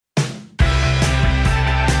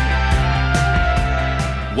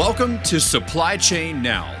Welcome to Supply Chain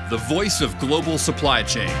Now, the voice of global supply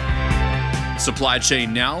chain. Supply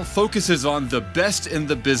Chain Now focuses on the best in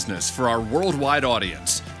the business for our worldwide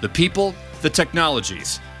audience, the people, the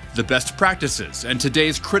technologies, the best practices, and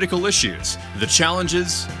today's critical issues, the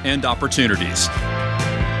challenges and opportunities.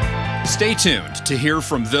 Stay tuned to hear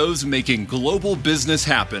from those making global business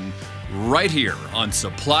happen right here on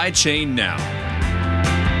Supply Chain Now.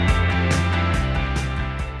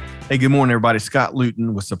 Hey, good morning, everybody. Scott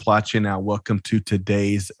Luton with Supply Chain Now. Welcome to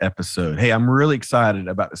today's episode. Hey, I'm really excited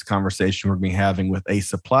about this conversation we're going to be having with a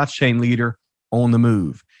supply chain leader on the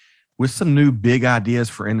move with some new big ideas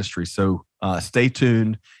for industry. So stay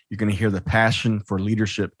tuned. You're going to hear the passion for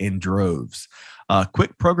leadership in droves.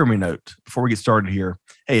 Quick programming note before we get started here.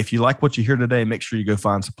 Hey, if you like what you hear today, make sure you go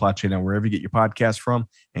find Supply Chain Now wherever you get your podcast from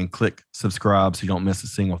and click subscribe so you don't miss a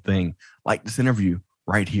single thing like this interview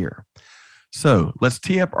right here. So let's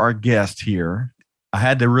tee up our guest here. I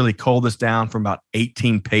had to really cull this down from about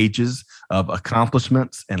 18 pages of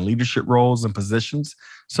accomplishments and leadership roles and positions.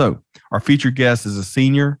 So our featured guest is a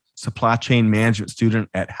senior supply chain management student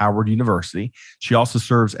at Howard University. She also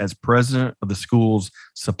serves as president of the school's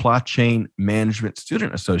Supply Chain Management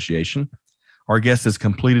Student Association. Our guest has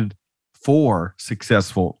completed 4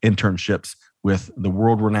 successful internships with the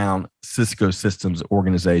world-renowned Cisco Systems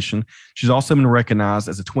organization. She's also been recognized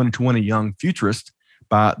as a 2020 Young Futurist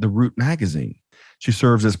by The Root magazine. She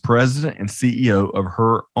serves as president and CEO of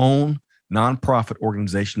her own nonprofit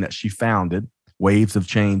organization that she founded, Waves of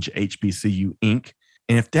Change HBCU Inc.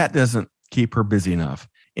 And if that doesn't keep her busy enough,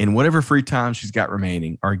 in whatever free time she's got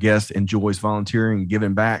remaining, our guest enjoys volunteering and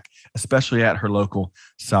giving back, especially at her local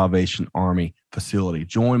Salvation Army facility.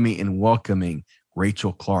 Join me in welcoming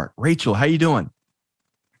Rachel Clark. Rachel, how you doing?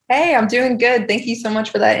 Hey, I'm doing good. Thank you so much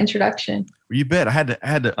for that introduction. Well, you bet. I had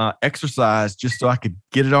to exercise just so I could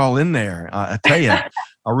get it all in there. I tell you, I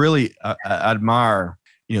really admire,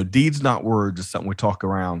 deeds, not words is something we talk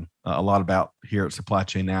around a lot about here at Supply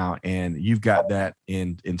Chain Now, and you've got that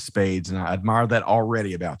in spades, and I admire that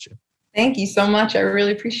already about you. Thank you so much. I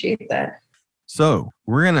really appreciate that. So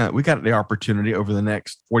we got the opportunity over the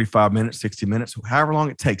next 45 minutes, 60 minutes, however long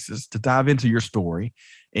it takes us to dive into your story.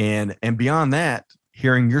 And beyond that,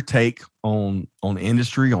 hearing your take on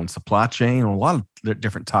industry, on supply chain, on a lot of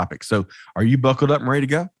different topics. So are you buckled up and ready to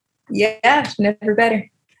go? Yeah, never better.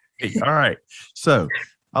 Hey, all right. So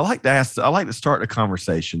I like to start the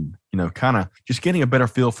conversation, kind of just getting a better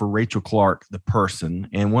feel for Rachel Clark, the person.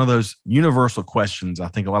 And one of those universal questions I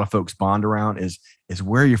think a lot of folks bond around is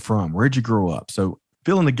where are you from? Where'd you grow up? So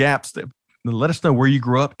fill in the gaps. Let us know where you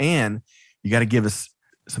grew up, and you got to give us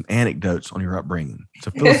some anecdotes on your upbringing.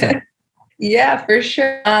 So fill us in. Yeah, for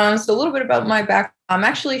sure. So a little bit about my background. I'm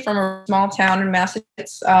actually from a small town in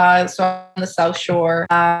Massachusetts, so on the South Shore.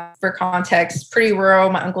 For context, pretty rural.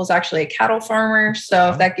 My uncle's actually a cattle farmer, so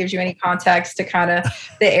if that gives you any context to kind of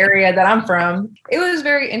the area that I'm from. It was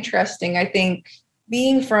very interesting, I think,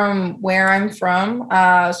 being from where I'm from.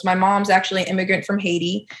 So my mom's actually an immigrant from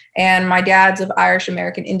Haiti, and my dad's of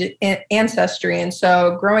Irish-American ancestry. And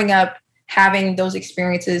so growing up, having those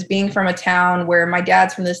experiences, being from a town where my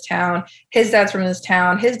dad's from this town, his dad's from this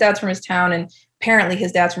town, his dad's from his town, and apparently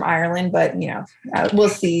his dad's from Ireland, but, we'll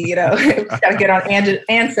see, got to get on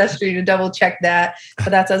Ancestry to double check that.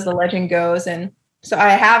 But that's as the legend goes. And so I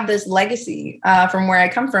have this legacy from where I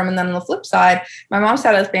come from. And then on the flip side, my mom's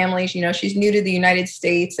side of the family, she's new to the United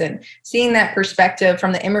States, and seeing that perspective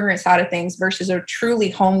from the immigrant side of things versus a truly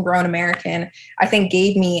homegrown American, I think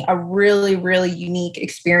gave me a really, really unique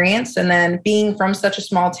experience. And then being from such a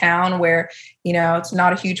small town where, it's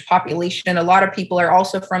not a huge population, a lot of people are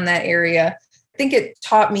also from that area. I think it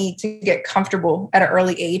taught me to get comfortable at an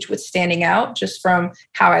early age with standing out, just from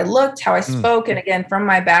how I looked, how I spoke, and again, from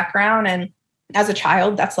my background. And as a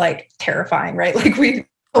child, that's like terrifying, right? Like we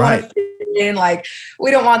don't want to fit in, like we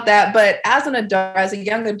don't want that. But as an adult, as a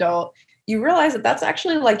young adult, you realize that that's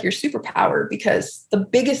actually like your superpower, because the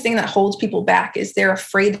biggest thing that holds people back is they're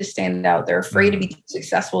afraid to stand out. They're afraid to be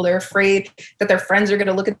successful. They're afraid that their friends are going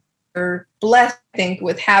to look at. You're blessed, I think,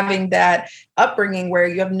 with having that upbringing where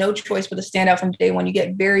you have no choice but to stand out from day one. You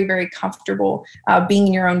get very, very comfortable being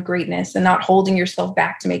in your own greatness and not holding yourself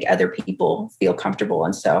back to make other people feel comfortable.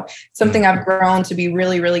 And so something I've grown to be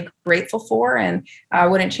really, really grateful for, and I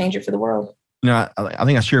wouldn't change it for the world. I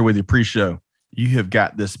think I shared with you pre-show, you have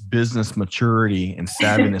got this business maturity and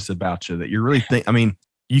savviness about you that you really think,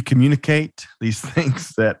 you communicate these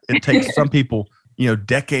things that it takes some people,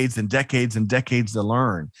 decades and decades and decades to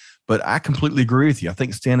learn. But I completely agree with you. I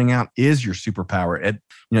think standing out is your superpower.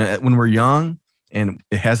 When we're young and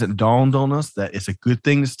it hasn't dawned on us that it's a good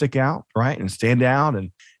thing to stick out, right? And stand out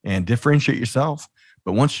and differentiate yourself.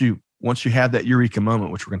 But once you have that eureka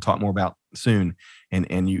moment, which we're going to talk more about soon,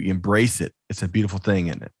 and you embrace it, it's a beautiful thing,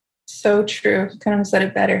 isn't it? So true. Couldn't have said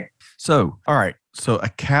it better. So, all right. So a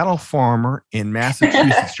cattle farmer in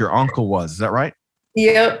Massachusetts, your uncle was, is that right?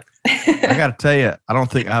 Yep. I got to tell you, I don't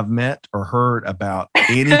think I've met or heard about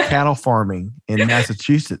any cattle farming in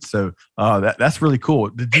Massachusetts. So that's really cool.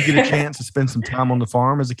 Did you get a chance to spend some time on the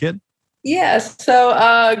farm as a kid? Yes. So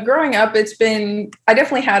growing up, I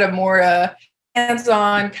definitely had a more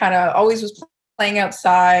hands-on kind of, always was playing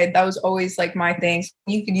outside. That was always like my thing. So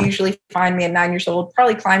you could usually find me at 9 years old,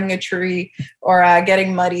 probably climbing a tree or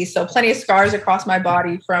getting muddy. So plenty of scars across my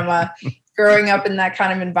body from growing up in that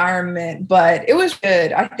kind of environment. But it was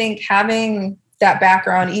good. I think having that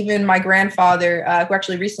background, even my grandfather, who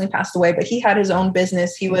actually recently passed away, but he had his own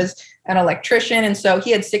business. He was an electrician. And so he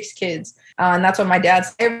had 6 kids. And that's what my dad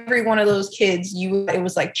said. Every one of those kids, it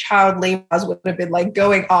was like child labor would have been like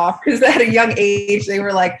going off because at a young age, they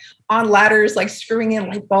were like on ladders, like screwing in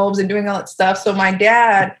light bulbs and doing all that stuff. So my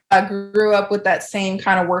dad grew up with that same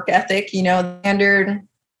kind of work ethic, standard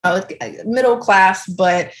middle class,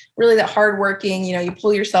 but really that hardworking, you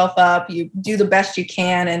pull yourself up, you do the best you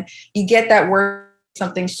can, and you get that work,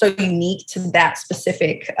 something so unique to that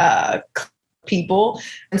specific people.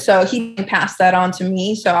 And so he passed that on to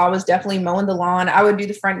me. So I was definitely mowing the lawn. I would do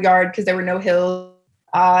the front yard because there were no hills.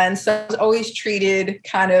 And so I was always treated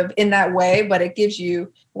kind of in that way, but it gives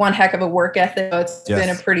you one heck of a work ethic. So it's been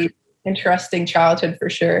a pretty interesting childhood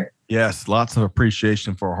for sure. Yes. Lots of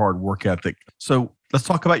appreciation for a hard work ethic. So let's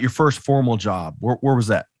talk about your first formal job. Where was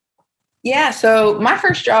that? Yeah. So my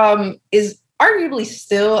first job is arguably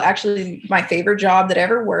still actually my favorite job that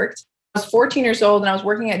ever worked. I was 14 years old and I was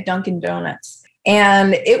working at Dunkin' Donuts.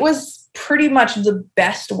 And it was pretty much the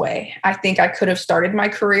best way I think I could have started my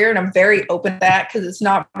career. And I'm very open to that because it's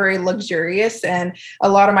not very luxurious. And a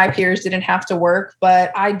lot of my peers didn't have to work,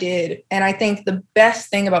 but I did. And I think the best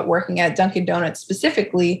thing about working at Dunkin' Donuts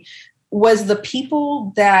specifically was the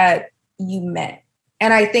people that you met.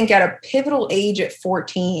 And I think at a pivotal age at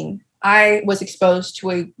 14, I was exposed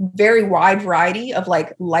to a very wide variety of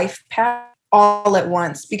like life paths all at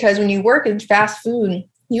once. Because when you work in fast food,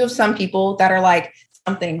 you have some people that are like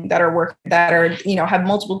something that are work that are, have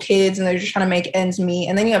multiple kids and they're just trying to make ends meet.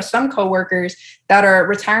 And then you have some coworkers that are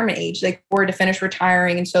retirement age, like were to finish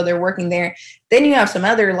retiring. And so they're working there. Then you have some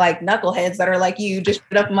other like knuckleheads that are like you, just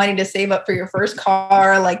put up money to save up for your first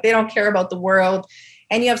car. Like they don't care about the world.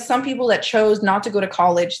 And you have some people that chose not to go to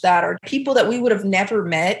college that are people that we would have never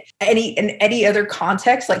met in any other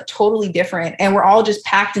context, like totally different. And we're all just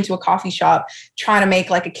packed into a coffee shop trying to make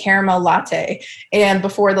like a caramel latte and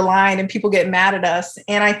before the line, and people get mad at us.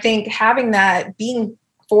 And I think having that, being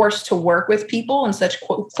forced to work with people in such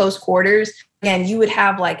close quarters, and you would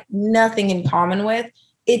have like nothing in common with,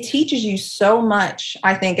 it teaches you so much,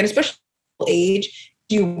 I think, and especially at age,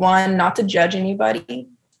 not to judge anybody.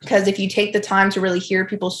 Because if you take the time to really hear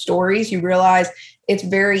people's stories, you realize it's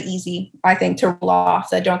very easy, I think, to roll off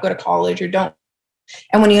that don't go to college or don't.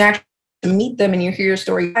 And when you actually meet them and you hear your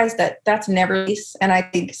story, you realize that that's never the case. And I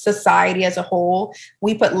think society as a whole,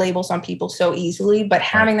 we put labels on people so easily. But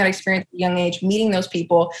having that experience at a young age, meeting those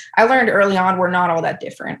people, I learned early on we're not all that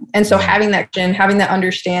different. And so having that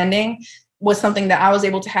understanding was something that I was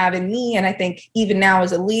able to have in me. And I think even now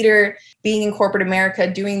as a leader, being in corporate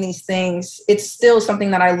America, doing these things, it's still something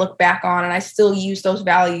that I look back on and I still use those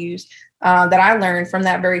values that I learned from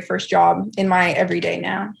that very first job in my everyday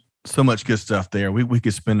now. So much good stuff there. We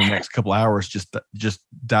could spend the next couple hours just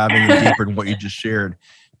diving in deeper in what you just shared.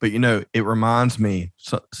 But, it reminds me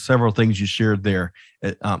several things you shared there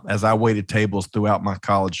as I waited tables throughout my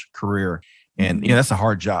college career. And, that's a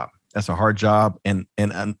hard job. That's a hard job. And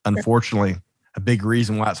unfortunately, a big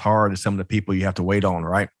reason why it's hard is some of the people you have to wait on,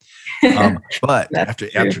 right? But after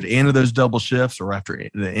the end of those double shifts or after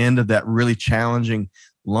the end of that really challenging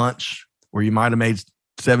lunch where you might have made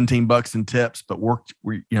 $17 in tips, but worked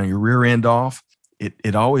your rear end off,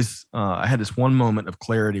 it always, I had this one moment of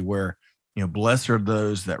clarity where, blessed are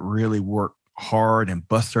those that really work hard and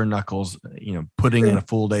bust their knuckles, putting in a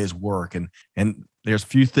full day's work. And there's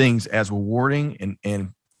few things as rewarding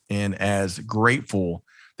and as grateful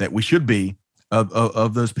that we should be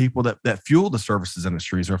of those people that fuel the services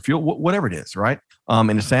industries or fuel whatever it is, right?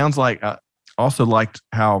 And it sounds like I also liked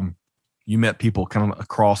how you met people kind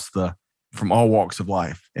of from all walks of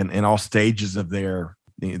life and all stages of their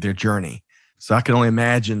journey. So I can only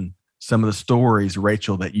imagine some of the stories,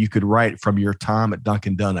 Rachel, that you could write from your time at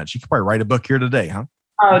Dunkin' Donuts. You could probably write a book here today, huh?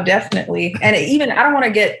 Oh, definitely. And even, I don't want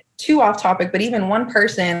to get too off topic, but even one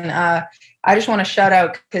person, I just want to shout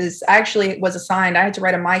out because I actually was assigned, I had to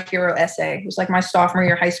write a My Hero essay. It was like my sophomore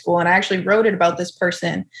year of high school. And I actually wrote it about this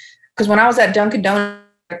person because when I was at Dunkin' Donuts,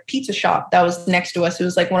 pizza shop that was next to us, it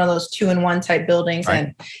was like one of those 2-in-1 type buildings. Right.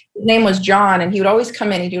 And his name was John, and he would always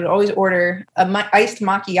come in, he would always order a iced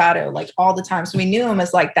macchiato like all the time. So we knew him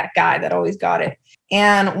as like that guy that always got it.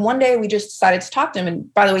 And one day we just decided to talk to him.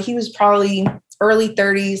 And by the way, he was probably early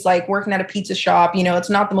 30s, like working at a pizza shop. You know, it's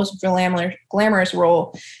not the most glamorous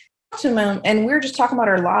role. To him, and we were just talking about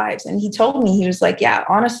our lives. And he told me, he was like, yeah,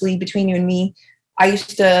 honestly, between you and me, I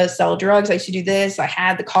used to sell drugs. I used to do this. I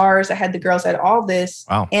had the cars. I had the girls. I had all this.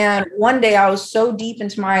 Wow. And one day I was so deep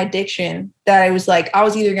into my addiction that I was like, I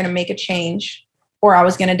was either going to make a change or I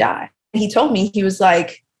was going to die. And he told me, he was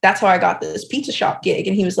like, that's how I got this pizza shop gig.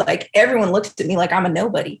 And he was like, everyone looks at me like I'm a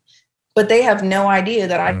nobody, but they have no idea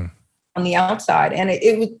that I'm on the outside. And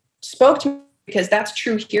it spoke to me because that's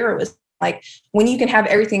true heroism. Like when you can have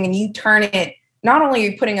everything and you turn it, not only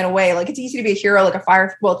are you putting it away, like it's easy to be a hero, like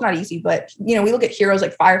well, it's not easy, but you know, we look at heroes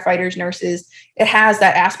like firefighters, nurses. It has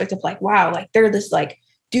that aspect of like, wow, like they're this like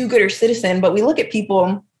do-gooder citizen. But we look at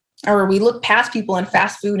people, or we look past people in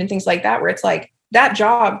fast food and things like that, where it's like that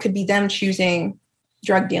job could be them choosing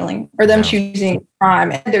drug dealing or them choosing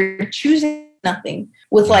crime, and they're choosing nothing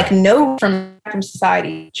with like no from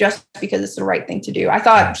society just because it's the right thing to do. I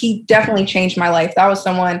thought he definitely changed my life. That was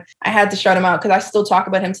someone I had to shut him out because I still talk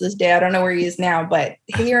about him to this day. I don't know where he is now, but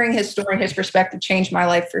hearing his story, his perspective changed my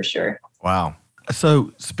life for sure. Wow.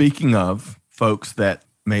 So speaking of folks that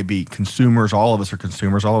may be consumers, all of us are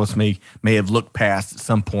consumers. All of us may have looked past at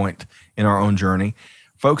some point in our own journey.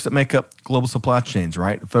 Folks that make up global supply chains,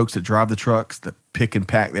 right? Folks that drive the trucks, that pick and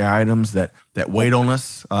pack the items, that wait on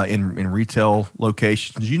us in retail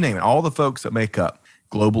locations, you name it, all the folks that make up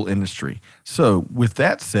global industry. So with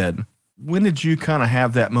that said, when did you kind of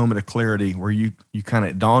have that moment of clarity where you kind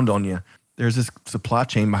of dawned on you, there's this supply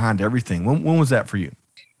chain behind everything? When was that for you?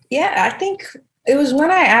 Yeah, I think it was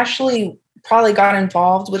when I actually probably got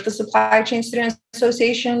involved with the Supply Chain Student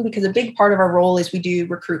Association, because a big part of our role is we do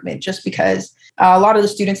recruitment, just because a lot of the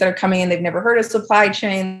students that are coming in, they've never heard of supply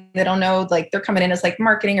chain. They don't know, like they're coming in as like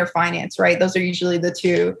marketing or finance, right? Those are usually the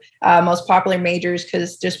two most popular majors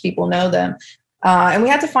because just people know them. And we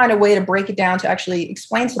had to find a way to break it down to actually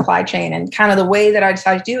explain supply chain. And kind of the way that I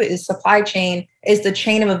decided to do it is supply chain is the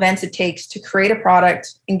chain of events it takes to create a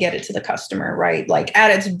product and get it to the customer, right? Like at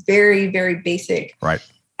its very, very basic. Right.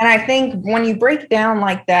 And I think when you break down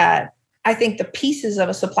like that, I think the pieces of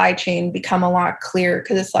a supply chain become a lot clearer,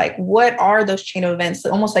 because it's like, what are those chain of events,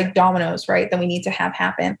 almost like dominoes, right, that we need to have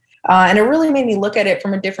happen? And it really made me look at it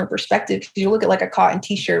from a different perspective. Because you look at like a cotton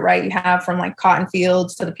t-shirt, right? You have from like cotton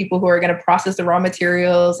fields to the people who are going to process the raw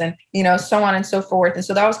materials and, you know, so on and so forth. And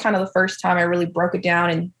so that was kind of the first time I really broke it down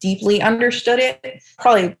and deeply understood it.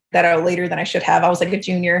 Probably that out later than I should have. I was like a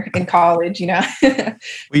junior in college, you know. Well,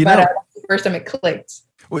 you but know, the first time it clicked.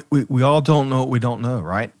 We all don't know what we don't know,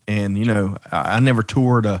 right? And, you know, I never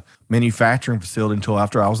toured a manufacturing facility until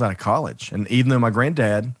after I was out of college. And even though my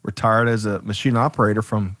granddad retired as a machine operator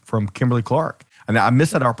from Kimberly-Clark, and I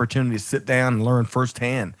missed that opportunity to sit down and learn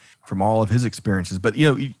firsthand from all of his experiences. But, you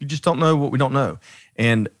know, you just don't know what we don't know.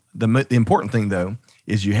 And the important thing, though,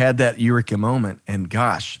 is you had that eureka moment, and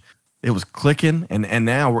gosh, it was clicking. And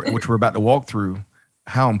now, which we're about to walk through,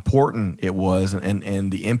 how important it was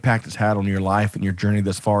and the impact it's had on your life and your journey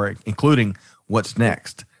thus far, including what's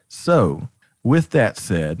next. So with that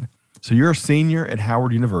said, so you're a senior at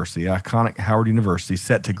Howard University, iconic Howard University,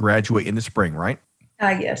 set to graduate in the spring, right?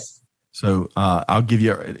 Yes. So I'll give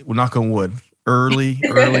you, we'll knock on wood, early,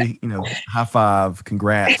 you know, high five,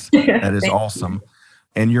 congrats. That is awesome.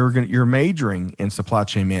 And you're majoring in supply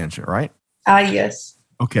chain management, right? Yes.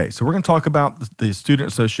 Okay, so we're going to talk about the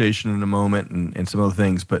Student Association in a moment and some other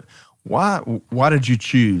things, but why did you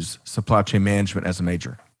choose supply chain management as a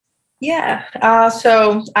major? Yeah,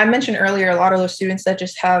 so I mentioned earlier a lot of those students that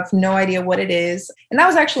just have no idea what it is. And that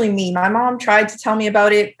was actually me. My mom tried to tell me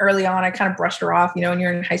about it early on. I kind of brushed her off. You know, when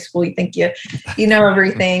you're in high school, you think you know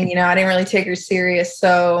everything. You know, I didn't really take her serious.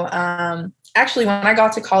 So actually, when I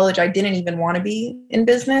got to college, I didn't even want to be in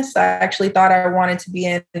business. I actually thought I wanted to be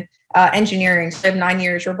in engineering. So I have 9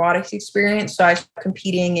 years robotics experience. So I started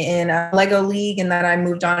competing in a Lego League, and then I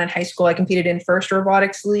moved on in high school. I competed in First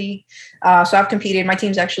Robotics League. So I've competed. My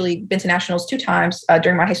team's actually been to nationals 2 times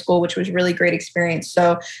during my high school, which was a really great experience.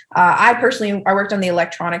 So I worked on the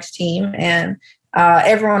electronics team, and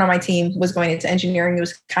everyone on my team was going into engineering. It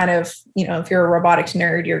was kind of, you know, if you're a robotics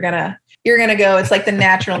nerd, you're gonna go. It's like the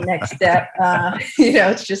natural next step. You know,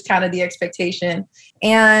 it's just kind of the expectation.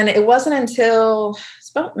 And it wasn't until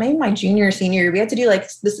about maybe my junior or senior year, we had to do like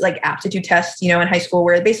this like aptitude test, in high school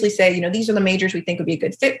where they basically say, these are the majors we think would be a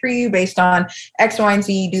good fit for you based on X, Y, and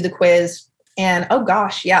Z, do the quiz. And oh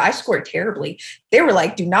gosh, yeah, I scored terribly. They were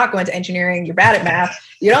like, do not go into engineering. You're bad at math.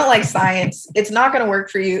 You don't like science. It's not going to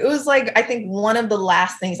work for you. It was like, I think one of the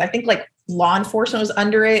last things, I think like law enforcement was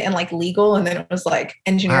under it and like legal. And then it was like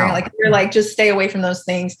engineering, Wow. like you're like, just stay away from those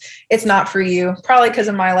things. It's not for you. Probably because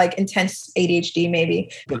of my like intense ADHD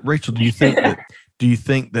maybe. But Rachel, do you think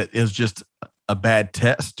that it was just a bad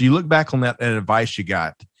test? Do you look back on that advice you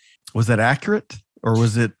got? Was that accurate, or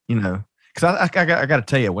was it, because I got to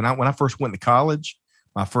tell you, when I first went to college,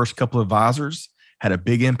 my first couple of advisors had a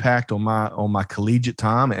big impact on my collegiate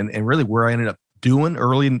time and really where I ended up doing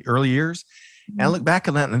early years. And I look back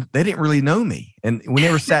on that and they didn't really know me. And we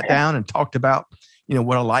never sat down and talked about,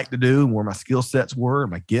 what I like to do and where my skill sets were,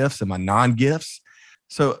 my gifts and my non-gifts.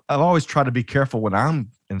 So I've always tried to be careful when and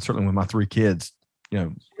certainly with my 3 kids,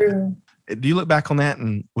 Do you look back on that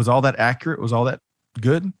and was all that accurate? Was all that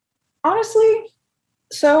good? Honestly,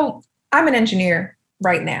 so I'm an engineer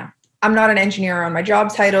right now. I'm not an engineer on my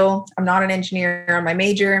job title. I'm not an engineer on my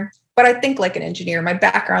major, but I think like an engineer. My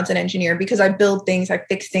background's an engineer because I build things, I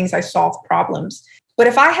fix things, I solve problems. But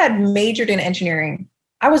if I had majored in engineering,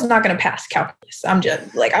 I was not going to pass calculus. I'm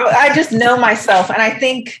just like, I just know myself. And I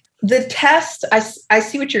think the test, I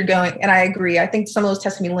see what you're going, and I agree. I think some of those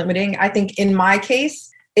tests can be limiting. I think in my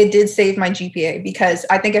case, it did save my GPA because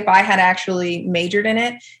I think if I had actually majored in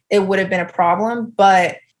it, it would have been a problem.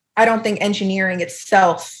 But I don't think engineering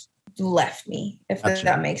itself left me, if Gotcha.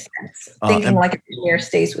 that makes sense. Thinking like an engineer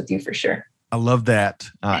stays with you for sure. I love that.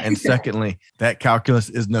 And secondly, that calculus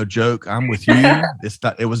is no joke. I'm with you. I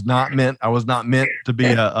was not meant to be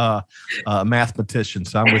a mathematician.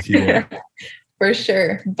 So I'm with you there. For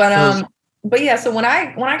sure. But yeah, so when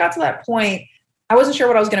I got to that point, I wasn't sure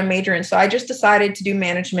what I was going to major in. So I just decided to do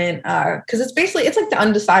management because it's like the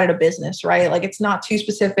undecided of business, right? Like it's not too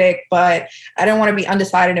specific, but I didn't want to be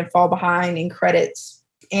undecided and fall behind in credits.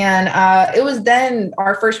 And it was then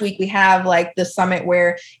our first week, we have like the summit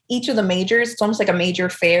where each of the majors, it's almost like a major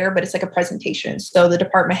fair, but it's like a presentation. So the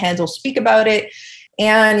department heads will speak about it.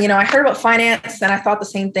 And, I heard about finance and I thought the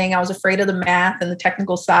same thing. I was afraid of the math and the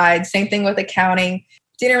technical side. Same thing with accounting.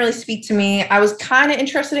 Didn't really speak to me. I was kind of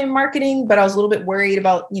interested in marketing, but I was a little bit worried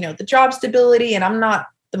about, the job stability, and I'm not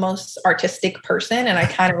the most artistic person. And I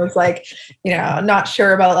kind of was like, not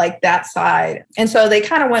sure about like that side. And so they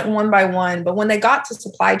kind of went one by one. But when they got to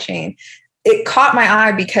supply chain, it caught my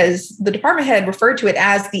eye because the department head referred to it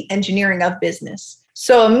as the engineering of business.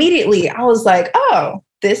 So immediately I was like, oh,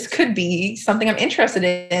 this could be something I'm interested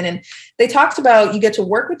in. And they talked about, you get to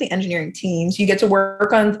work with the engineering teams. You get to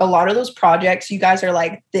work on a lot of those projects. You guys are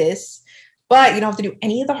like this, but you don't have to do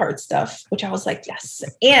any of the hard stuff, which I was like, yes.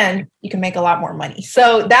 And you can make a lot more money.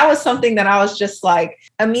 So that was something that I was just like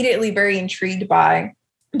immediately very intrigued by.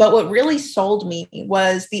 But what really sold me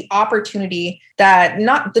was the opportunity that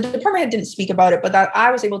not the department head didn't speak about it, but that I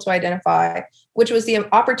was able to identify, which was the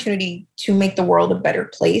opportunity to make the world a better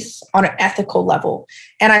place on an ethical level.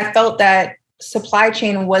 And I felt that supply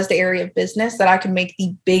chain was the area of business that I could make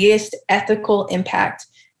the biggest ethical impact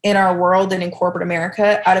in our world and in corporate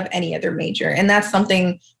America out of any other major. And that's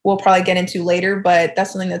something we'll probably get into later, but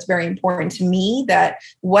that's something that's very important to me, that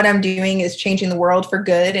what I'm doing is changing the world for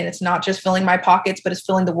good. And it's not just filling my pockets, but it's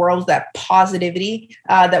filling the world with that positivity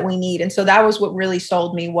that we need. And so that was what really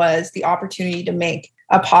sold me, was the opportunity to make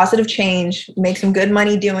a positive change, make some good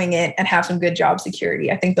money doing it, and have some good job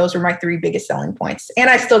security. I think those were my 3 biggest selling points. And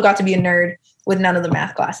I still got to be a nerd with none of the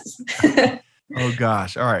math classes. Oh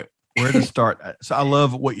gosh. All right. Where to start? So I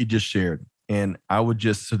love what you just shared. And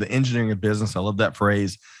so the engineering of business, I love that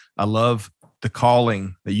phrase. I love the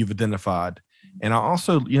calling that you've identified. And I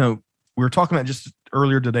also, we were talking about just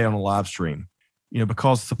earlier today on a live stream,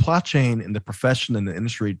 because supply chain and the profession and the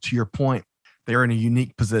industry, to your point, they're in a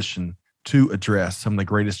unique position to address some of the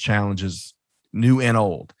greatest challenges, new and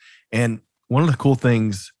old. And one of the cool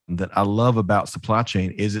things that I love about supply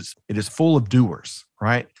chain is it is full of doers,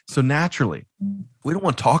 right? So naturally, we don't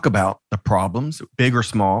want to talk about the problems, big or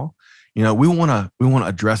small. We want to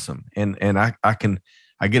address them. And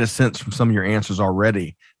I get a sense from some of your answers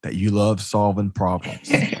already that you love solving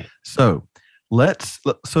problems. So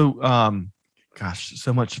gosh,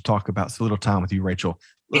 so much to talk about. So little time with you, Rachel.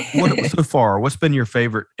 So far, what's been your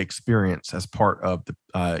favorite experience as part of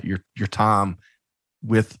your time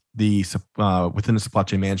with within the supply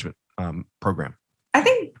chain management program? I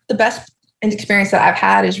think the best experience that I've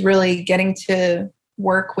had is really getting to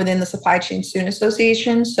work within the Supply Chain Student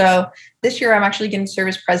Association. So this year I'm actually getting to serve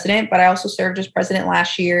as president, but I also served as president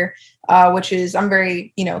last year, which is, I'm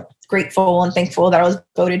very, grateful and thankful that I was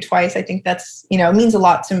voted twice. I think that's, it means a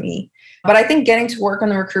lot to me. But I think getting to work on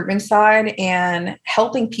the recruitment side and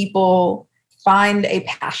helping people find a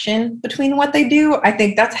passion between what they do, I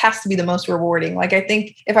think that has to be the most rewarding. Like, I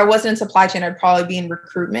think if I wasn't in supply chain, I'd probably be in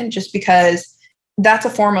recruitment, just because that's a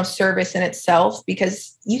form of service in itself,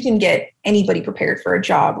 because you can get anybody prepared for a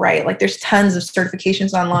job, right? Like, there's tons of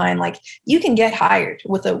certifications online. Like, you can get hired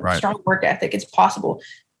with a strong work ethic. It's possible.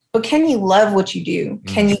 But can you love what you do?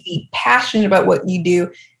 Can you be passionate about what you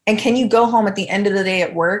do? And can you go home at the end of the day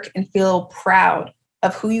at work and feel proud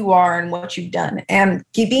of who you are and what you've done? And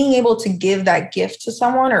being able to give that gift to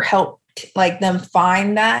someone or help them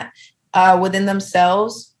find that within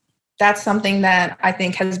themselves, that's something that I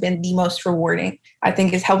think has been the most rewarding. I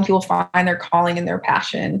think is helping people find their calling and their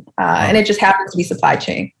passion. And it just happens to be supply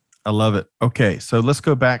chain. I love it. Okay. So let's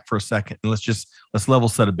go back for a second and let's level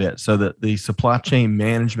set a bit. So that the Supply Chain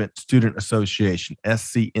Management Student Association,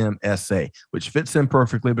 SCMSA, which fits in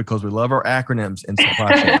perfectly because we love our acronyms in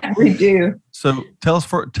supply chain. We do. So tell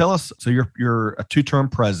us, so you're a 2-term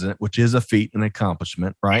president, which is a feat and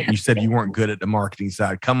accomplishment, right? You said you weren't good at the marketing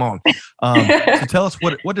side. Come on. So tell us,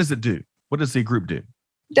 what does it do? What does the group do?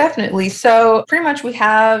 Definitely. So pretty much we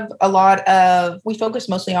focus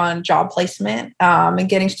mostly on job placement and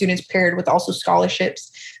getting students paired with also scholarships.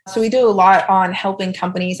 So we do a lot on helping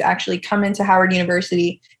companies actually come into Howard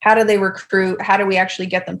University. How do they recruit? How do we actually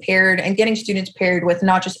get them paired, and getting students paired with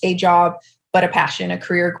not just a job, but a passion, a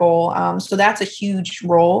career goal. So that's a huge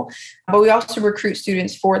role. But we also recruit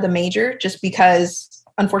students for the major, just because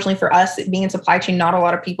unfortunately for us, being in supply chain, not a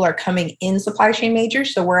lot of people are coming in supply chain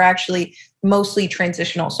majors. So we're actually mostly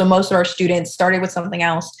transitional. So most of our students started with something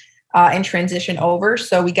else and transition over.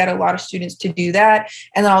 So we get a lot of students to do that.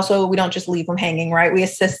 And then also we don't just leave them hanging, right? We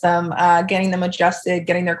assist them, getting them adjusted,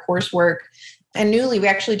 getting their coursework. And newly, we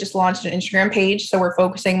actually just launched an Instagram page. So we're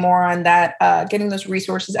focusing more on that, getting those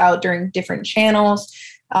resources out during different channels.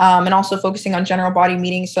 And also focusing on general body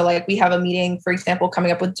meetings. So like we have a meeting, for example,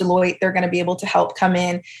 coming up with Deloitte. They're going to be able to help come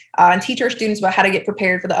in and teach our students about how to get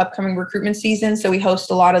prepared for the upcoming recruitment season. So we host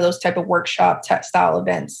a lot of those type of workshop style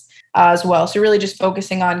events as well. So really just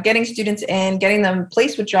focusing on getting students in, getting them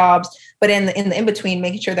placed with jobs, but in the in-between,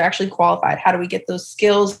 making sure they're actually qualified. How do we get those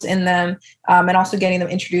skills in them? And also getting them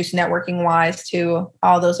introduced networking wise to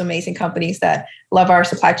all those amazing companies that love our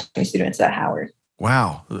supply chain students at Howard.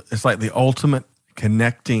 Wow. It's like the ultimate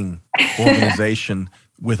connecting organization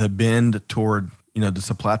with a bend toward, the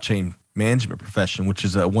supply chain management profession, which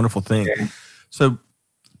is a wonderful thing. Sure. So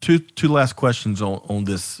two last questions on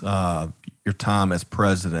this, your time as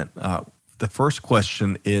president. The first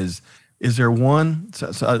question is there one,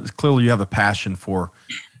 so clearly you have a passion for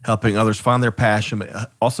helping others find their passion,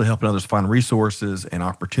 but also helping others find resources and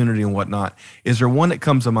opportunity and whatnot. Is there one that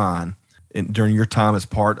comes to mind during your time as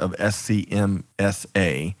part of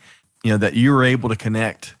SCMSA, that you were able to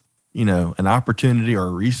connect, an opportunity or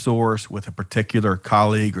a resource with a particular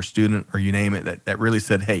colleague or student, or you name it, that really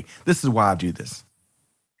said, hey, this is why I do this?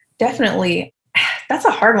 Definitely. That's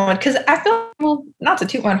a hard one, because I feel, not to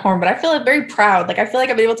toot my horn, but I feel very proud. Like, I feel like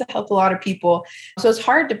I've been able to help a lot of people. So it's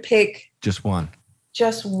hard to pick just one,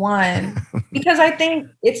 because I think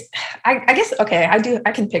I guess, okay,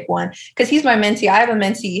 I can pick one, because he's my mentee. I have a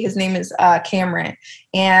mentee. His name is Cameron.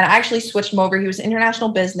 And I actually switched him over. He was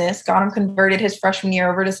international business, got him converted his freshman year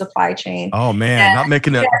over to supply chain. Oh man, not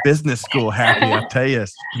making a business school happy, I tell you,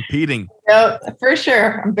 competing. Yep, for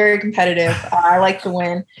sure. I'm very competitive. I like to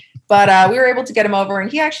win. But we were able to get him over, and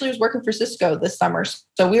he actually was working for Cisco this summer.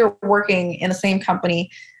 So we were working in the same company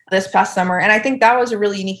this past summer. And I think that was a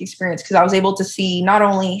really unique experience, because I was able to see not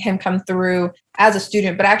only him come through as a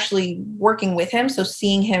student, but actually working with him. So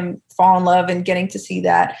seeing him fall in love and getting to see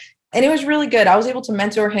that. And it was really good. I was able to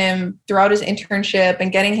mentor him throughout his internship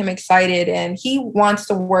and getting him excited. And he wants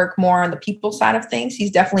to work more on the people side of things.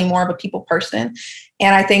 He's definitely more of a people person.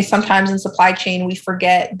 And I think sometimes in supply chain, we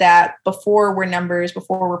forget that before we're numbers,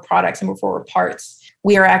 before we're products, and before we're parts,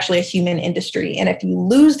 we are actually a human industry. And if you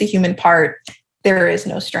lose the human part, there is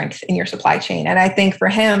no strength in your supply chain. And I think for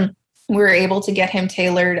him, we were able to get him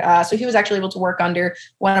tailored. So he was actually able to work under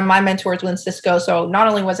one of my mentors within Cisco. So not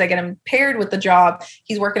only was I getting him paired with the job,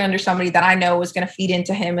 he's working under somebody that I know was going to feed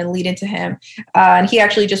into him and lead into him. And he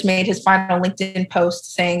actually just made his final LinkedIn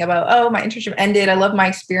post saying about, oh, my internship ended. I love my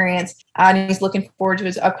experience. And he's looking forward to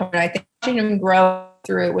his upcoming. I think watching him grow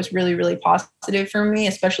through it was really, really positive for me,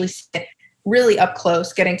 especially really up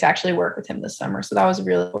close, getting to actually work with him this summer. So that was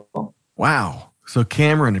really cool. Wow. So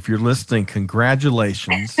Cameron, if you're listening,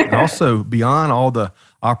 congratulations. And also beyond all the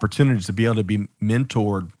opportunities to be able to be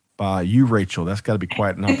mentored by you, Rachel, that's got to be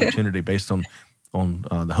quite an opportunity based on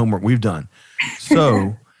the homework we've done.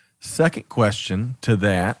 So Second question to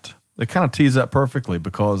that kind of tees up perfectly,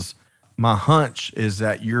 because my hunch is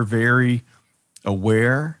that you're very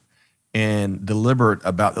aware and deliberate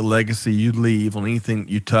about the legacy you leave on anything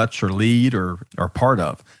you touch or lead or are part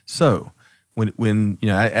of. So when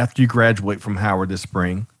after you graduate from Howard this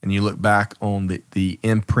spring and you look back on the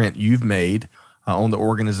imprint you've made on the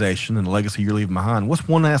organization and the legacy you're leaving behind, what's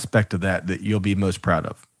one aspect of that you'll be most proud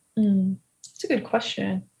of? That's a good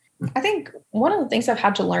question. I think one of the things I've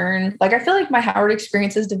had to learn, I feel like my Howard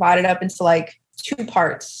experience is divided up into two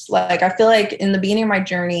parts. I feel like in the beginning of my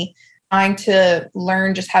journey, trying to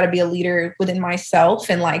learn just how to be a leader within myself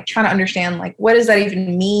and trying to understand what does that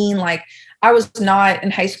even mean? I was not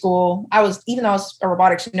in high school. Even though I was a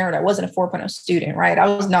robotics nerd, I wasn't a 4.0 student, right? I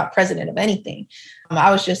was not president of anything.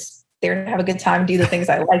 I was just there to have a good time, do the things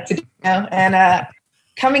I like to do. And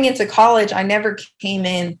coming into college, I never came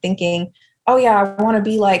in thinking, oh yeah, I want to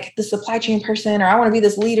be the supply chain person, or I want to be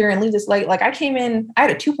this leader and leave this late. I came in, I had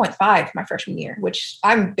a 2.5 my freshman year, which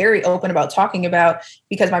I'm very open about talking about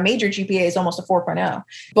because my major GPA is almost a 4.0.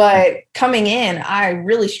 But coming in, I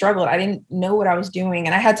really struggled. I didn't know what I was doing.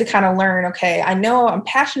 And I had to kind of learn, okay, I know I'm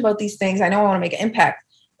passionate about these things. I know I want to make an impact,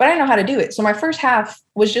 but I didn't know how to do it. So my first half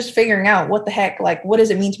was just figuring out what the heck, what does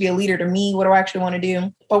it mean to be a leader to me? What do I actually want to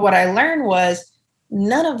do? But what I learned was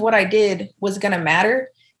none of what I did was going to matter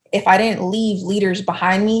if I didn't leave leaders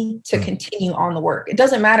behind me to continue on the work. It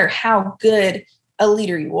doesn't matter how good a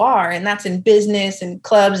leader you are, and that's in business and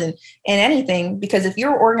clubs and anything, because if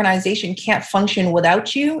your organization can't function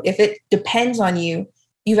without you, if it depends on you,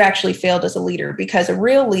 you've actually failed as a leader, because a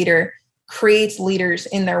real leader creates leaders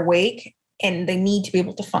in their wake and they need to be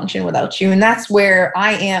able to function without you. And that's where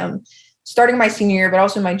I am starting my senior year, but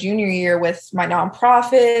also my junior year with my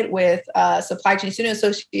nonprofit, with Supply Chain Student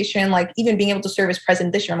Association, even being able to serve as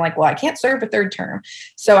president this year. I'm well, I can't serve a third term.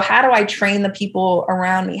 So how do I train the people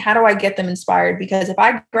around me? How do I get them inspired? Because if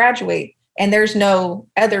I graduate and there's no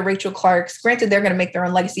other Rachel Clarks, granted, they're going to make their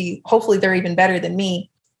own legacy. Hopefully they're even better than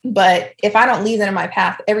me. But if I don't leave them in my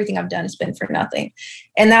path, everything I've done has been for nothing.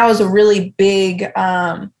 And that was a really big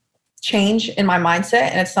change in my mindset.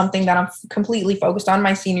 And it's something that I'm completely focused on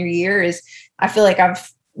my senior year. Is I feel like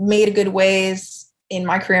I've made a good ways in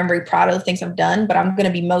my career. I'm very proud of the things I've done, but I'm going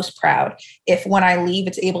to be most proud if when I leave,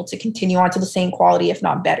 it's able to continue on to the same quality, if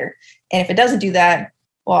not better. And if it doesn't do that,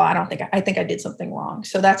 well, I think I did something wrong.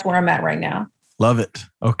 So that's where I'm at right now. Love it.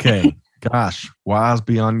 Okay. Gosh, wise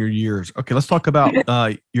beyond your years. Okay. Let's talk about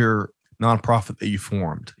your nonprofit that you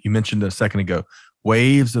formed. You mentioned a second ago,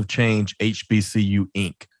 Waves of Change, HBCU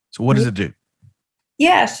Inc. So what does it do?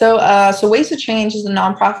 Yeah, so Waves of Change is a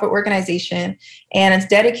nonprofit organization, and it's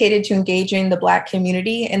dedicated to engaging the Black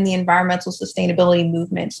community in the environmental sustainability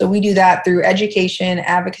movement. So we do that through education,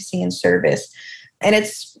 advocacy, and service. And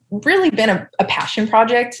it's really been a passion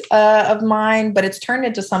project of mine, but it's turned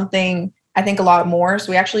into something, I think, a lot more.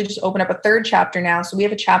 So we actually just opened up a third chapter now. So we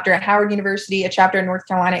have a chapter at Howard University, a chapter at North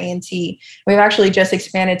Carolina A&T. We've actually just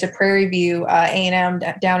expanded to Prairie View A&M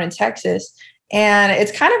down in Texas. And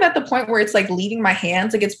it's kind of at the point where it's leaving my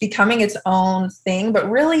hands, it's becoming its own thing. But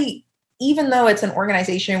really, even though it's an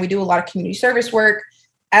organization, we do a lot of community service work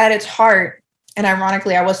at its heart. And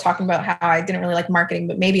ironically, I was talking about how I didn't really like marketing,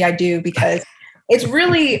 but maybe I do, because it's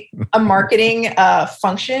really a marketing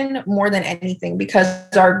function more than anything, because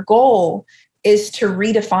our goal is to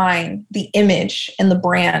redefine the image and the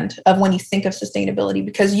brand of when you think of sustainability.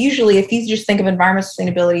 Because usually if you just think of environmental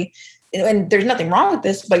sustainability, and there's nothing wrong with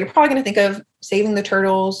this, but you're probably going to think of saving the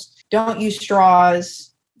turtles, don't use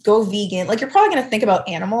straws, go vegan. You're probably going to think about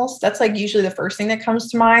animals. That's usually the first thing that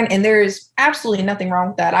comes to mind. And there's absolutely nothing wrong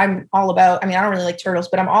with that. I'm all about, I don't really like turtles,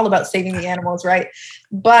 but I'm all about saving the animals, right?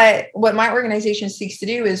 But what my organization seeks to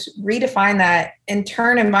do is redefine that and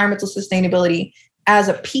turn environmental sustainability as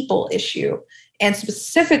a people issue, and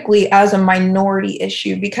specifically as a minority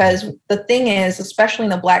issue. Because the thing is, especially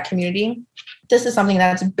in the Black community, this is something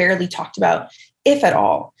that's barely talked about, if at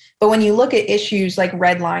all. But when you look at issues like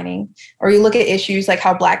redlining, or you look at issues like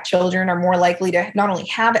how Black children are more likely to not only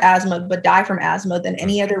have asthma, but die from asthma than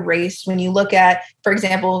any other race. When you look at, for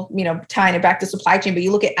example, tying it back to supply chain, but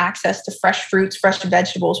you look at access to fresh fruits, fresh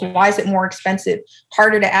vegetables. Why is it more expensive,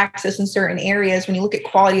 harder to access in certain areas? When you look at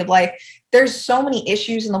quality of life, there's so many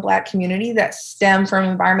issues in the Black community that stem from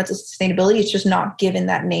environmental sustainability. It's just not given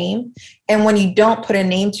that name. And when you don't put a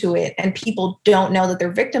name to it and people don't know that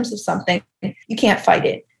they're victims of something, you can't fight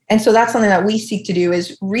it. And so that's something that we seek to do,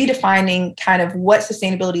 is redefining kind of what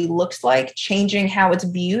sustainability looks like, changing how it's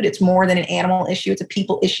viewed. It's more than an animal issue. It's a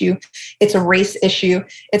people issue. It's a race issue.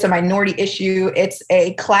 It's a minority issue. It's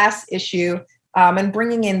a class issue. And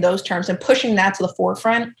bringing in those terms and pushing that to the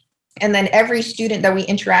forefront And then every student that we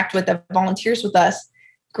interact with that volunteers with us,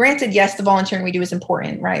 granted, yes, the volunteering we do is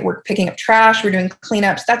important, right? We're picking up trash, we're doing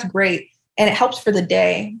cleanups. That's great. And it helps for the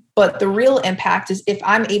day. But the real impact is if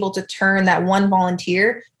I'm able to turn that one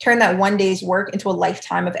volunteer, turn that one day's work into a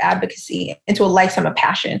lifetime of advocacy, into a lifetime of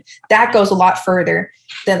passion. That goes a lot further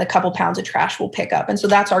than the couple pounds of trash we'll pick up. And so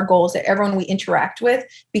that's our goal, is that everyone we interact with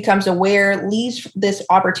becomes aware, leaves this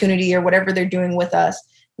opportunity or whatever they're doing with us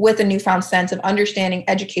with a newfound sense of understanding,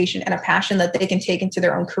 education, and a passion that they can take into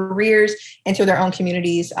their own careers, into their own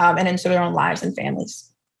communities, and into their own lives and families.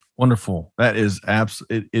 Wonderful. That is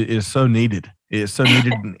it is so needed. It is so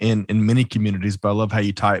needed in many communities, but I love how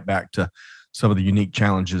you tie it back to some of the unique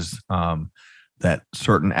challenges that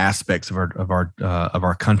certain aspects of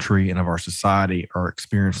our country and of our society are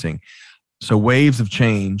experiencing. So waves of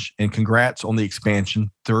change, and congrats on the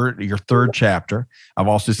expansion, your third chapter. I've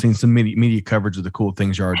also seen some media coverage of the cool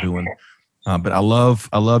things you are doing, but I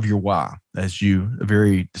love your why, as you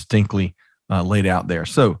very distinctly laid out there.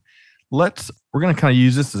 So we're going to kind of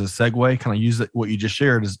use this as a segue, kind of use what you just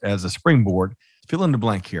shared as a springboard. Fill in the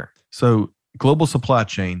blank here. So global supply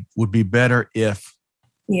chain would be better if.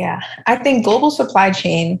 Yeah, I think global supply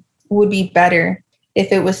chain would be better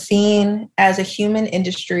if it was seen as a human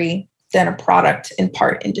industry than a product and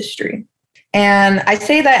part industry. And I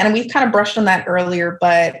say that, and we've kind of brushed on that earlier,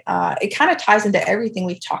 but it kind of ties into everything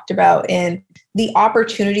we've talked about in the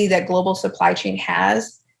opportunity that global supply chain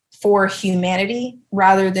has for humanity,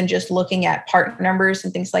 rather than just looking at part numbers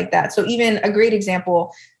and things like that. So even a great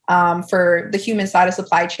example for the human side of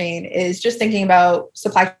supply chain is just thinking about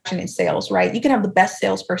supply chain and sales, right? You can have the best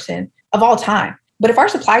salesperson of all time, but if our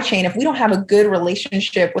supply chain, if we don't have a good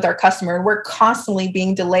relationship with our customer and we're constantly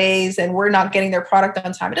being delays and we're not getting their product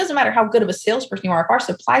on time, it doesn't matter how good of a salesperson you are. If our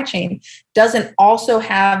supply chain doesn't also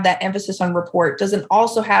have that emphasis on rapport, doesn't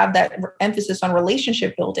also have that emphasis on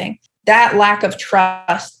relationship building, that lack of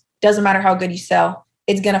trust, doesn't matter how good you sell,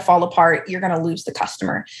 it's going to fall apart. You're going to lose the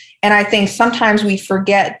customer. And I think sometimes we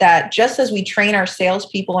forget that just as we train our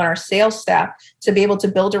salespeople and our sales staff to be able to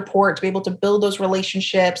build rapport, to be able to build those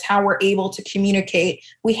relationships, how we're able to communicate,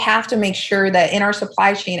 we have to make sure that in our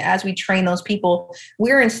supply chain, as we train those people,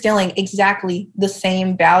 we're instilling exactly the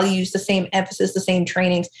same values, the same emphasis, the same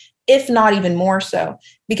trainings, if not even more so.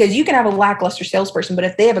 Because you can have a lackluster salesperson, but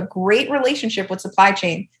if they have a great relationship with supply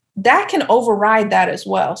chain, that can override that as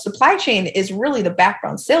well. Supply chain is really the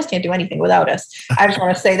backbone. Sales can't do anything without us. I just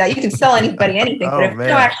want to say that you can sell anybody anything, but if they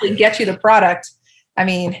don't actually get you the product, I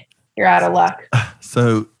mean, you're out of luck.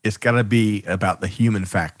 So it's got to be about the human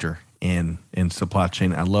factor in supply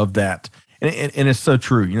chain. I love that. And it's so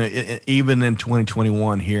true. You know, even in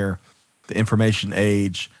 2021 here, the information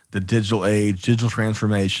age, the digital age, digital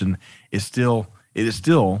transformation is still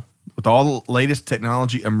with all the latest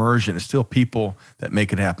technology immersion, it's still people that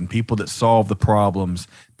make it happen, people that solve the problems,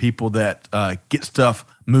 people that get stuff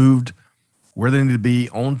moved where they need to be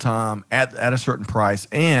on time at a certain price,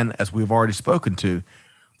 and as we've already spoken to,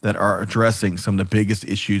 that are addressing some of the biggest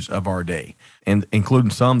issues of our day, and including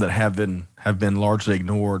some that have been largely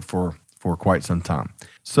ignored for quite some time.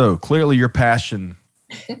 So clearly your passion,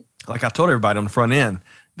 like I told everybody on the front end,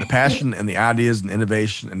 the passion and the ideas and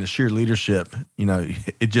innovation and the sheer leadership, you know,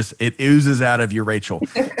 it oozes out of you, Rachel.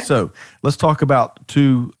 So let's talk about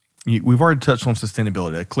we've already touched on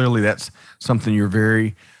sustainability. Clearly that's something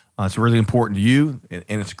you're it's really important to you,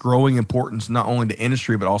 and it's growing importance not only to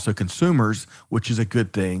industry, but also consumers, which is a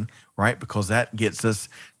good thing, right? Because that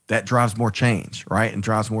drives more change, right? And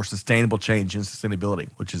drives more sustainable change in sustainability,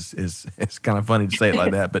 which is it's kind of funny to say it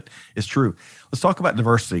like that, but it's true. Let's talk about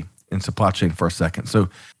diversity in supply chain for a second. So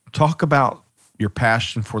talk about your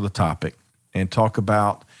passion for the topic, and talk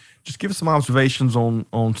about, just give us some observations on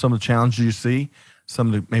some of the challenges you see,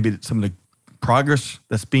 some of the progress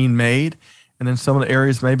that's being made, and then some of the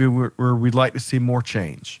areas maybe where we'd like to see more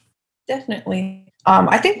change. Definitely.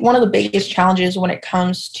 I think one of the biggest challenges when it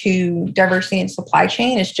comes to diversity in supply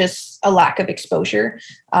chain is just a lack of exposure.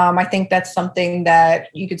 I think that's something that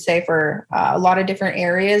you could say for a lot of different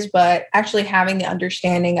areas, but actually having the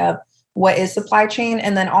understanding of what is supply chain,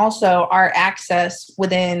 and then also our access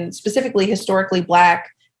within specifically historically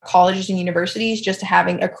Black colleges and universities, just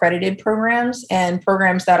having accredited programs and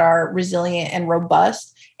programs that are resilient and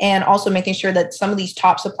robust, and also making sure that some of these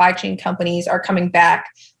top supply chain companies are coming back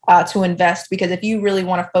to invest. Because if you really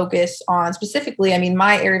want to focus on specifically, I mean,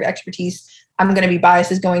 my area of expertise, I'm going to be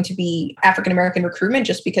biased, is going to be African-American recruitment,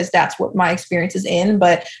 just because that's what my experience is in.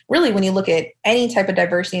 But really, when you look at any type of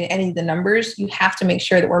diversity in any of the numbers, you have to make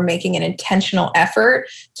sure that we're making an intentional effort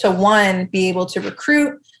to, one, be able to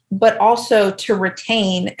recruit, but also to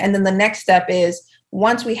retain. And then the next step is,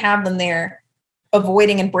 once we have them there,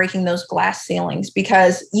 avoiding and breaking those glass ceilings,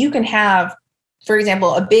 because you can have, for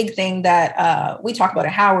example, a big thing that we talk about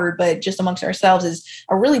at Howard, but just amongst ourselves is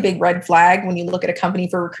a really big red flag when you look at a company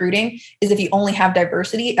for recruiting is if you only have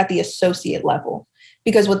diversity at the associate level.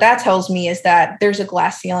 Because what that tells me is that there's a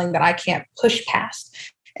glass ceiling that I can't push past.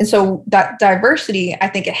 And so that diversity, I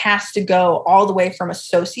think it has to go all the way from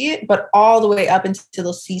associate, but all the way up into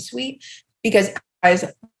the C-suite, because guys,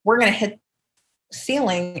 we're going to hit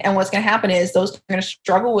ceiling. And what's going to happen is those are going to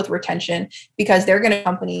struggle with retention because they're going to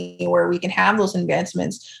company where we can have those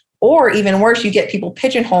advancements. Or even worse, you get people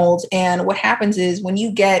pigeonholed. And what happens is when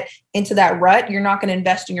you get into that rut, you're not going to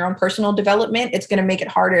invest in your own personal development. It's going to make it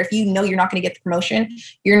harder. If you know you're not going to get the promotion,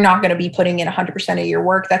 you're not going to be putting in 100% of your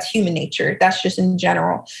work. That's human nature. That's just in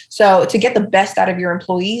general. So to get the best out of your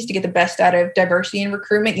employees, to get the best out of diversity in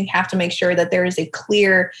recruitment, you have to make sure that there is a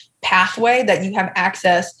clear pathway, that you have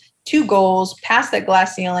access to goals past that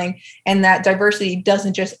glass ceiling, and that diversity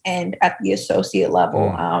doesn't just end at the associate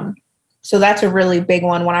level. So that's a really big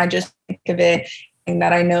one when I just think of it, and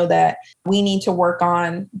that I know that we need to work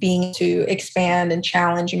on being to expand and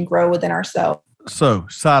challenge and grow within ourselves. So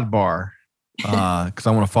sidebar, because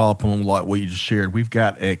I want to follow up on what you just shared. We've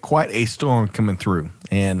got quite a storm coming through.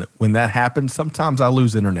 And when that happens, sometimes I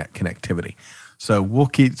lose internet connectivity. So we'll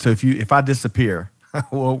keep, so if I disappear,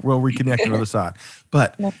 we'll reconnect on the other side.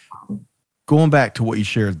 But going back to what you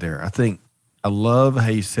shared there, I love how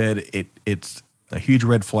you said it's a huge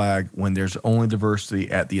red flag when there's only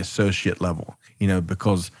diversity at the associate level,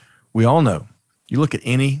 because we all know, you look at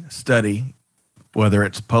any study, whether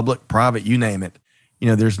it's public, private, you name it,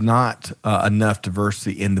 there's not enough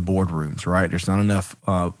diversity in the boardrooms, right? There's not enough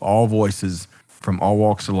all voices from all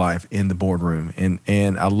walks of life in the boardroom.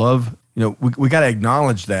 And I love, we got to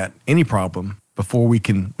acknowledge that any problem before we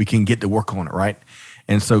can get to work on it, right?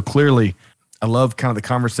 And so clearly, I love kind of the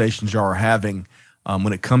conversations y'all are having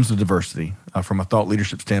when it comes to diversity, from a thought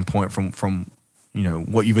leadership standpoint, from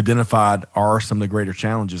what you've identified are some of the greater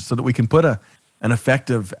challenges, so that we can put an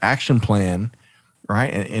effective action plan, right,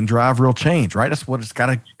 and drive real change, right? That's what it's got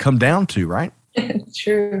to come down to, right?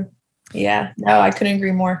 True. Yeah. No, I couldn't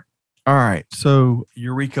agree more. All right. So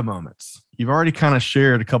eureka moments. You've already kind of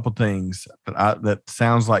shared a couple things that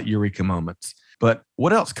sounds like eureka moments. But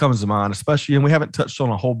what else comes to mind, especially, and we haven't touched on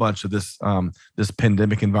a whole bunch of this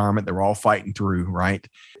pandemic environment that we're all fighting through, right?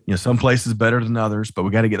 Some places better than others, but we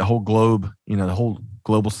got to get the whole globe, the whole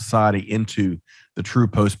global society into the true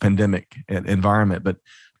post-pandemic environment. But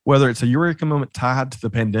whether it's a eureka moment tied to the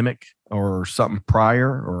pandemic or something prior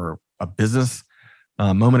or a business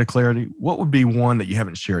moment of clarity, what would be one that you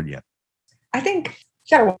haven't shared yet? I think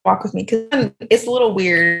you got to walk with me because it's a little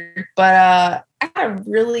weird, but I had a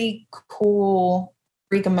really cool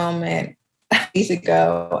eureka moment days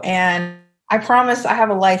ago, and I promise I have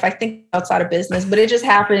a life, I think, outside of business, but it just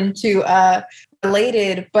happened to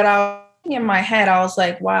related. But I was in my head, I was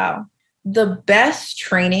like, wow, the best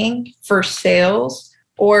training for sales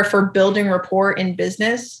or for building rapport in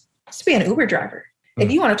business is to be an Uber driver. If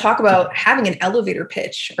you want to talk about having an elevator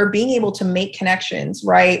pitch or being able to make connections,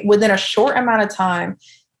 right, within a short amount of time,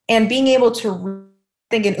 and being able to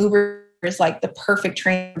think an Uber is like the perfect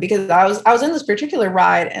training, because I was in this particular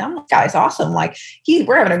ride and I'm like, guy's awesome. Like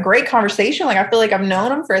we're having a great conversation. Like I feel like I've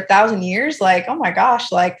known him for 1,000 years. Like, oh my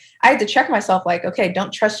gosh, like I had to check myself, like, okay,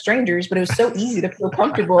 don't trust strangers, but it was so easy to feel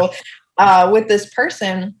comfortable with this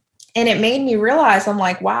person. And it made me realize, I'm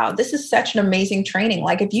like, wow, this is such an amazing training.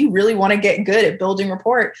 Like if you really want to get good at building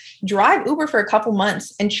rapport, drive Uber for a couple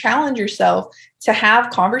months and challenge yourself to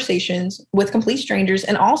have conversations with complete strangers.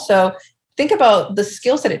 And also think about the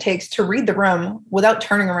skills that it takes to read the room without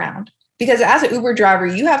turning around. Because as an Uber driver,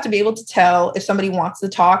 you have to be able to tell if somebody wants to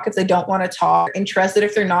talk, if they don't want to talk, interested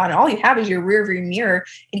if they're not. And all you have is your rear view mirror,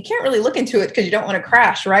 and you can't really look into it because you don't want to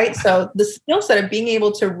crash, right? So the skill set of being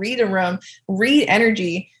able to read a room, read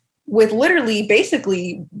energy, with literally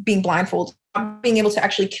basically being blindfolded, being able to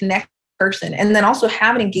actually connect with the person, and then also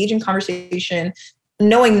have an engaging conversation,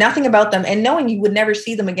 knowing nothing about them and knowing you would never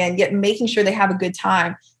see them again, yet making sure they have a good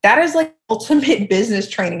time. That is like ultimate business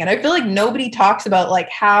training. And I feel like nobody talks about like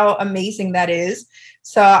how amazing that is.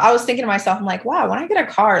 So I was thinking to myself, I'm like, wow, when I get a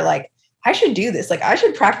car, like I should do this. Like I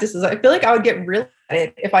should practice this. I feel like I would get really at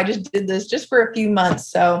it if I just did this just for a few months.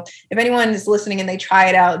 So if anyone is listening and they try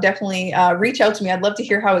it out, definitely reach out to me. I'd love to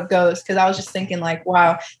hear how it goes, because I was just thinking like,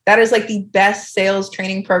 wow, that is like the best sales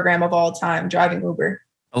training program of all time, driving Uber.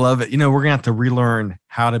 I love it. We're going to have to relearn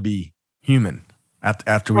how to be human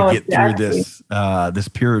after we get through this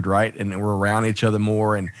period, right? And we're around each other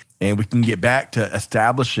more, and we can get back to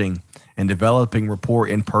establishing and developing rapport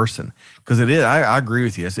in person. Because it is, I agree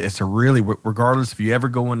with you. It's a really, regardless if you ever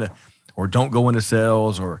go into or don't go into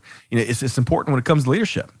sales, or, it's important when it comes to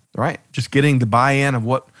leadership, right? Just getting the buy-in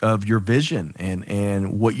of your vision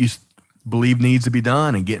and what you believe needs to be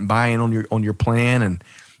done, and getting buy-in on your plan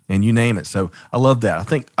and you name it. So I love that.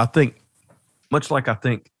 I think much like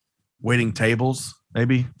waiting tables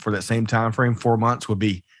maybe for that same time frame, 4 months would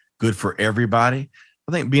be good for everybody.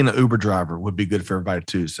 I think being an Uber driver would be good for everybody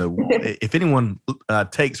too. So if anyone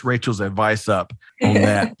takes Rachel's advice up on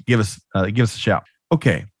that, give us a shout.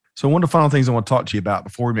 Okay. So one of the final things I want to talk to you about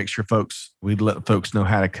before we make sure we let folks know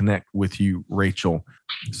how to connect with you, Rachel.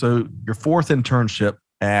 So your fourth internship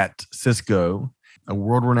at Cisco, a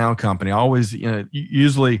world-renowned company. Always,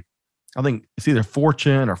 usually I think it's either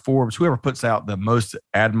Fortune or Forbes, whoever puts out the most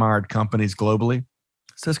admired companies globally.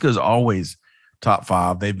 Cisco is always top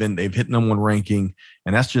 5. They've hit number 1 ranking,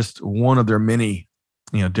 and that's just one of their many,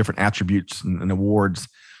 different attributes and awards.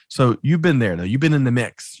 So you've been there though. You've been in the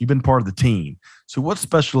mix. You've been part of the team. So what's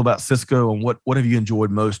special about Cisco, and what have you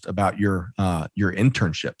enjoyed most about your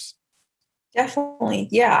internships? Definitely.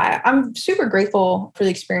 Yeah. I'm super grateful for the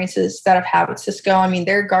experiences that I've had with Cisco. I mean,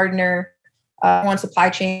 they're Gartner one supply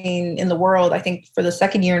chain in the world, I think for the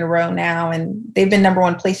second year in a row now. And they've been number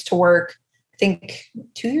 1 place to work, I think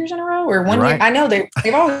 2 years in a row or 1 year. I know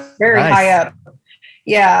they've always very nice. high up.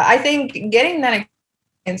 Yeah. I think getting that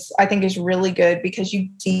experience, I think, is really good because you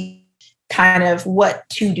see kind of what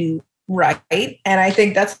to do right. And I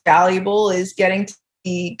think that's valuable, is getting to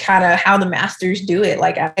see kind of how the masters do it,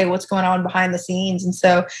 like, hey, what's going on behind the scenes. And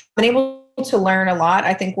so I've been able to learn a lot.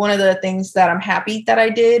 I think one of the things that I'm happy that I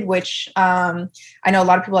did, which I know a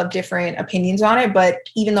lot of people have different opinions on it, but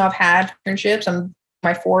even though I've had internships, I'm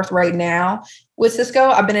my 4th right now with Cisco,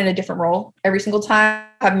 I've been in a different role every single time.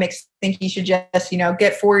 I've mixed. I think you should just,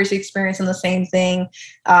 get 4 years experience in the same thing.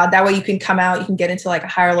 That way you can come out, you can get into like a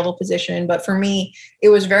higher level position. But for me, it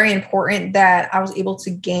was very important that I was able to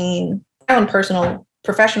gain my own personal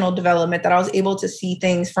professional development, that I was able to see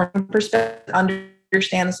things from perspective,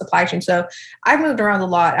 understand the supply chain. So I've moved around a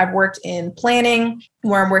lot. I've worked in planning,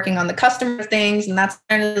 where I'm working on the customer things, and that's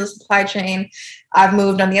kind of the supply chain. I've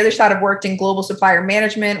moved on the other side. I've worked in global supplier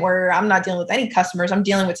management, where I'm not dealing with any customers. I'm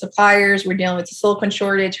dealing with suppliers. We're dealing with the silicon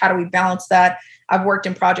shortage. How do we balance that? I've worked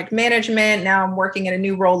in project management. Now I'm working in a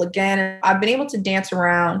new role again. I've been able to dance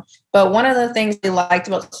around. But one of the things they liked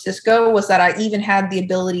about Cisco was that I even had the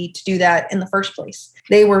ability to do that in the first place.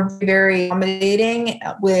 They were very accommodating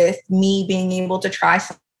with me being able to try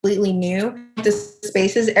something completely new. The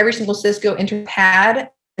spaces, every single Cisco intern had,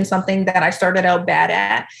 and something that I started out bad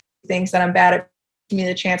at, things that I'm bad at, give me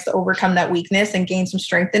the chance to overcome that weakness and gain some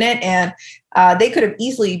strength in it. And they could have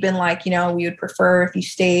easily been like, we would prefer if you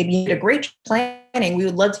stayed. You did a great planning. We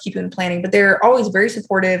would love to keep you in planning. But they're always very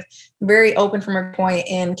supportive, very open from a point,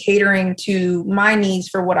 and catering to my needs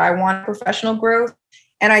for what I want, professional growth.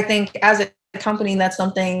 And I think as a company, that's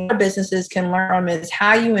something businesses can learn from, is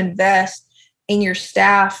how you invest in your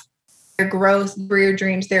staff, their growth, career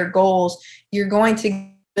dreams, their goals. You're going to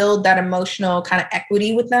build that emotional kind of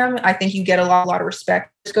equity with them. I think you get a lot of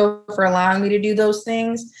respect for allowing me to do those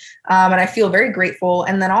things. And I feel very grateful.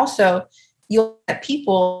 And then also, you'll get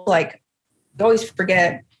people, like, you always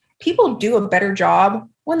forget, people do a better job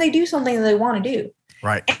when they do something that they want to do.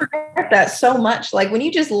 Right. I forget that so much. Like, when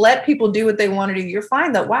you just let people do what they want to do, you'll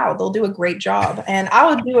find that, wow, they'll do a great job. And I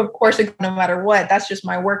would do, of course, no matter what. That's just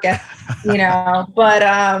my work ethic, But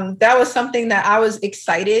that was something that I was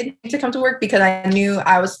excited to come to work, because I knew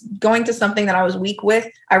I was going to something that I was weak with.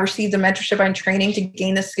 I received the mentorship and training to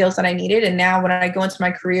gain the skills that I needed. And now when I go into my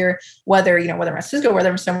career, whether I'm at Cisco, whether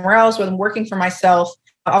I'm somewhere else, whether I'm working for myself,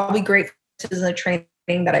 I'll be grateful for the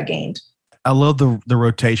training that I gained. I love the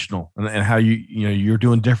rotational and how you're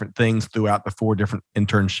doing different things throughout the 4 different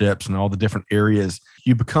internships and all the different areas.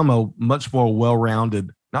 You become a much more well-rounded,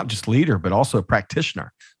 not just leader, but also a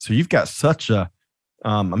practitioner. So you've got such a,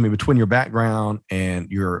 between your background and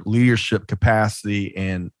your leadership capacity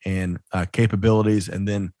and capabilities, and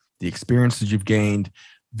then the experiences you've gained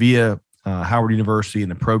via Howard University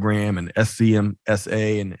and the program and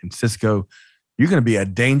SCMSA and Cisco, you're going to be a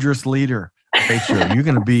dangerous leader. Rachel, you're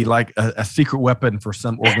going to be like a secret weapon for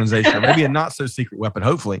some organization, or maybe a not so secret weapon,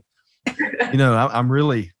 hopefully.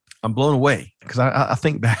 I'm blown away, because I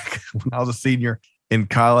think back when I was a senior in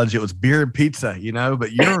college, it was beer and pizza,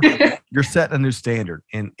 but you're setting a new standard,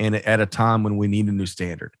 and at a time when we need a new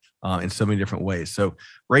standard in so many different ways. So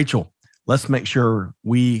Rachel, let's make sure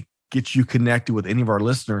we get you connected with any of our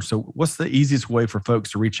listeners. So what's the easiest way for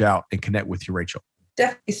folks to reach out and connect with you, Rachel?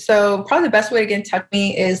 Definitely. So probably the best way to get in touch with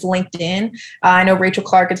me is LinkedIn. I know Rachel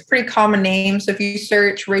Clark, it's a pretty common name. So if you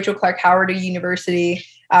search Rachel Clark, Howard University,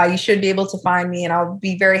 you should be able to find me, and I'll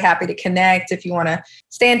be very happy to connect. If you want to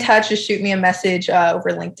stay in touch, just shoot me a message over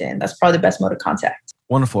LinkedIn. That's probably the best mode of contact.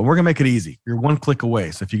 Wonderful. We're going to make it easy. You're one click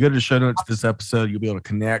away. So if you go to the show notes of this episode, you'll be able to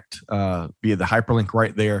connect via the hyperlink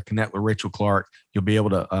right there, connect with Rachel Clark. You'll be able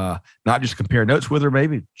to not just compare notes with her,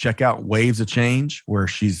 maybe check out Waves of Change, where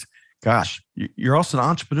she's, gosh, you're also an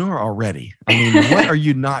entrepreneur already. I mean, what are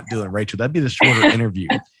you not doing, Rachel? That'd be the shorter interview.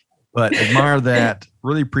 But admire that.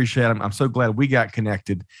 Really appreciate it. I'm so glad we got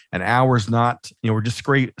connected. An hour's not, we're just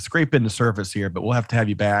scraping the surface here, but we'll have to have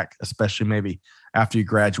you back, especially maybe after you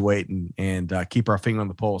graduate and keep our finger on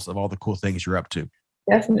the pulse of all the cool things you're up to.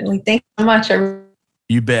 Definitely. Thank you so much.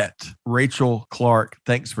 You bet. Rachel Clark,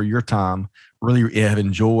 thanks for your time. Really have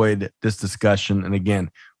enjoyed this discussion. And again,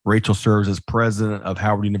 Rachel serves as president of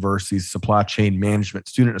Howard University's Supply Chain Management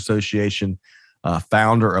Student Association,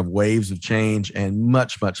 founder of Waves of Change, and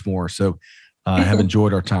much, much more. So have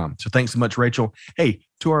enjoyed our time. So thanks so much, Rachel. Hey,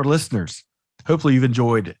 to our listeners, hopefully you've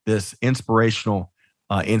enjoyed this inspirational,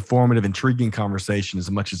 informative, intriguing conversation as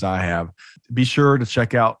much as I have. Be sure to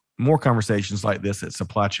check out more conversations like this at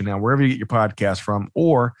Supply Chain Now, wherever you get your podcast from,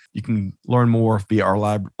 or you can learn more via our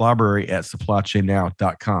library at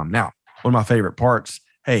supplychainnow.com. Now, one of my favorite parts,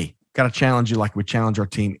 hey, got to challenge you like we challenge our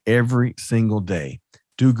team every single day.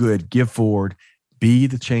 Do good, give forward, be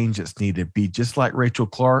the change that's needed. Be just like Rachel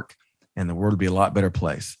Clark, and the world will be a lot better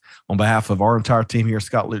place. On behalf of our entire team here,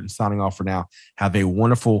 Scott Luton signing off for now. Have a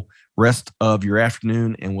wonderful rest of your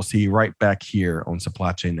afternoon, and we'll see you right back here on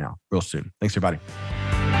Supply Chain Now real soon. Thanks, everybody.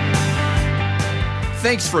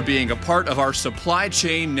 Thanks for being a part of our Supply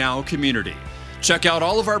Chain Now community. Check out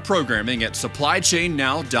all of our programming at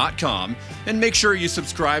supplychainnow.com and make sure you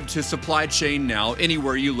subscribe to Supply Chain Now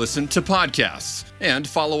anywhere you listen to podcasts. And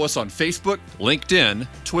follow us on Facebook, LinkedIn,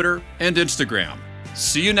 Twitter, and Instagram.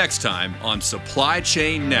 See you next time on Supply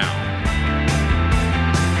Chain Now.